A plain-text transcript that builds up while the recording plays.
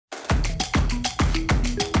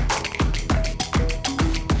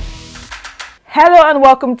Hello and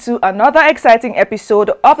welcome to another exciting episode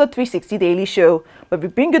of the 360 Daily Show, where we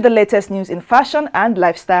bring you the latest news in fashion and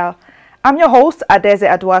lifestyle. I'm your host, Adeze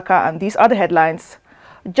Adwaka, and these are the headlines.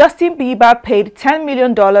 Justin Bieber paid $10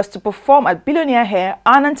 million to perform at billionaire heir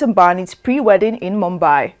Anand Ambani's pre-wedding in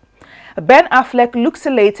Mumbai. Ben Affleck looks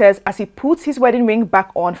elated as he puts his wedding ring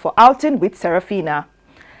back on for outing with Serafina.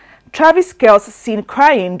 Travis Kelce seen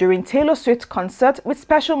crying during Taylor Swift concert with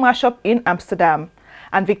special mashup in Amsterdam.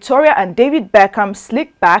 And Victoria and David Beckham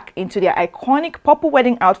slipped back into their iconic purple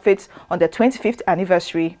wedding outfits on their 25th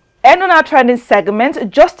anniversary. And on our trending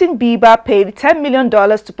segment, Justin Bieber paid $10 million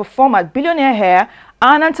to perform at billionaire heir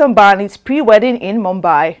Anand Ambani's pre-wedding in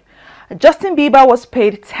Mumbai. Justin Bieber was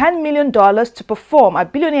paid $10 million to perform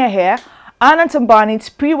at billionaire heir Anand Ambani's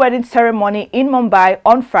pre-wedding ceremony in Mumbai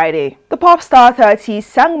on Friday. The pop star 30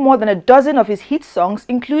 sang more than a dozen of his hit songs,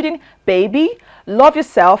 including Baby, Love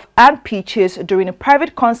Yourself and Peaches, during a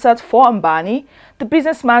private concert for Ambani, the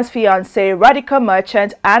businessman's fiancée Radhika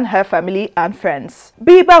Merchant, and her family and friends.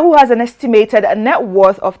 Bieber, who has an estimated net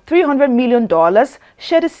worth of $300 million,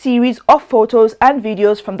 shared a series of photos and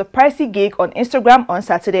videos from the pricey gig on Instagram on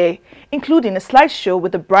Saturday, including a slideshow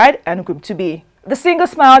with the bride and groom-to-be. The singer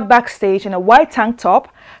smiled backstage in a white tank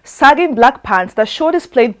top, sagging black pants that showed his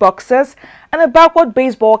played boxers, and a backward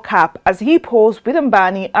baseball cap as he posed with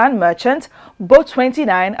Ambani and Merchant, both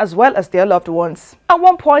 29, as well as their loved ones. At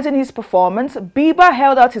one point in his performance, Bieber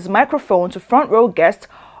held out his microphone to front row guest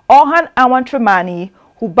Orhan Awantramani,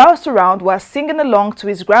 who bounced around while singing along to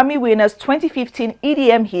his Grammy winner's 2015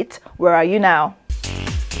 EDM hit, Where Are You Now?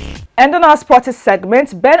 And on our sports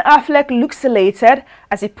segment, Ben Affleck looks elated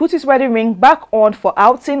as he puts his wedding ring back on for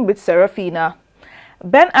outing with Serafina.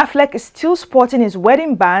 Ben Affleck is still sporting his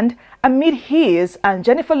wedding band amid his and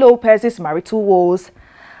Jennifer Lopez's marital woes.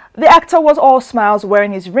 The actor was all smiles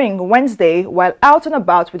wearing his ring Wednesday while out and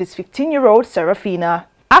about with his 15-year-old Serafina.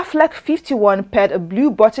 Affleck, 51, paired a blue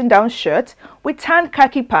button-down shirt with tan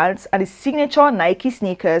khaki pants and his signature Nike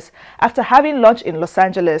sneakers after having lunch in Los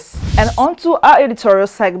Angeles. And onto our editorial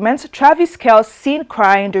segment, Travis Kelce seen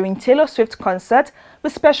crying during Taylor Swift concert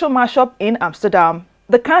with special mashup in Amsterdam.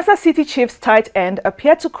 The Kansas City Chiefs tight end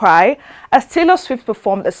appeared to cry as Taylor Swift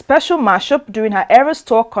performed a special mashup during her Eras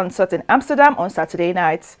Tour concert in Amsterdam on Saturday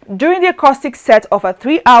night. During the acoustic set of a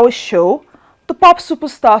 3-hour show, the pop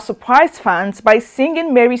superstar surprised fans by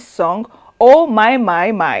singing Mary's song Oh My My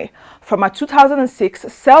My from her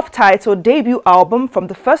 2006 self-titled debut album from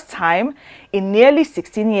the first time in nearly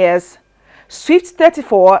 16 years. Swift,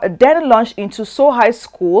 34, then launched into So High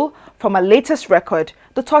School from her latest record,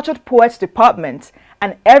 The Tortured Poets Department,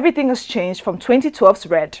 and everything has changed from 2012's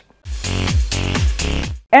Red.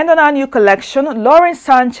 And on our new collection, Lauren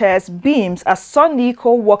Sanchez beams as son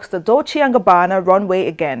Nico walks the Dolce & Gabbana runway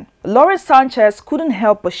again. Lauren Sanchez couldn't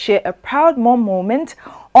help but share a proud mom moment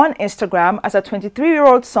on Instagram as her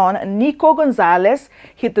 23-year-old son Nico Gonzalez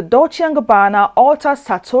hit the Dolce & Gabbana Alta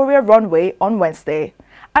Sartoria runway on Wednesday.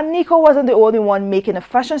 And Nico wasn't the only one making a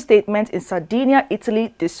fashion statement in Sardinia,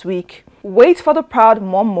 Italy this week. Wait for the proud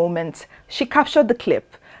mom moment. She captured the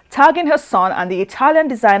clip, tagging her son and the Italian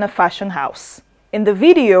designer fashion house. In the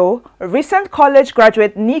video, recent college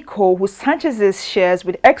graduate Nico, who Sanchez shares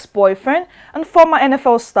with ex-boyfriend and former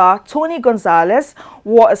NFL star Tony Gonzalez,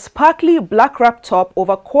 wore a sparkly black wrap top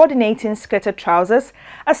over coordinating skirted trousers,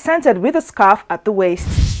 accented with a scarf at the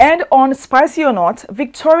waist. And on Spicy or Not,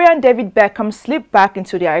 Victoria and David Beckham slipped back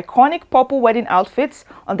into their iconic purple wedding outfits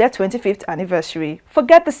on their 25th anniversary.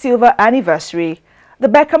 Forget the silver anniversary. The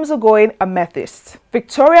Beckhams are going amethyst.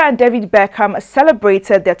 Victoria and David Beckham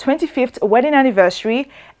celebrated their 25th wedding anniversary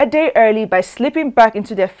a day early by slipping back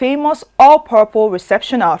into their famous all-purple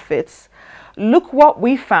reception outfits. Look what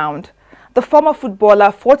we found. The former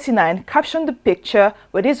footballer, 49, captioned the picture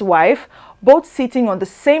with his wife, both sitting on the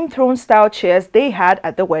same throne-style chairs they had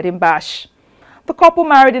at the wedding bash. The couple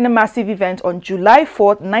married in a massive event on July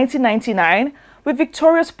 4, 1999, with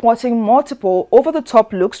Victoria sporting multiple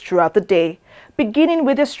over-the-top looks throughout the day, beginning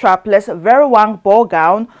with a strapless Vera Wang ball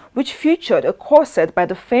gown, which featured a corset by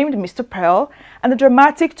the famed Mr. Pearl and a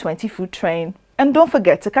dramatic 20-foot train. And don't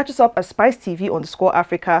forget to catch us up at Spice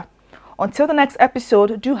TV_Africa. Until the next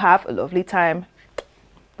episode, do have a lovely time.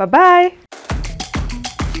 Bye-bye!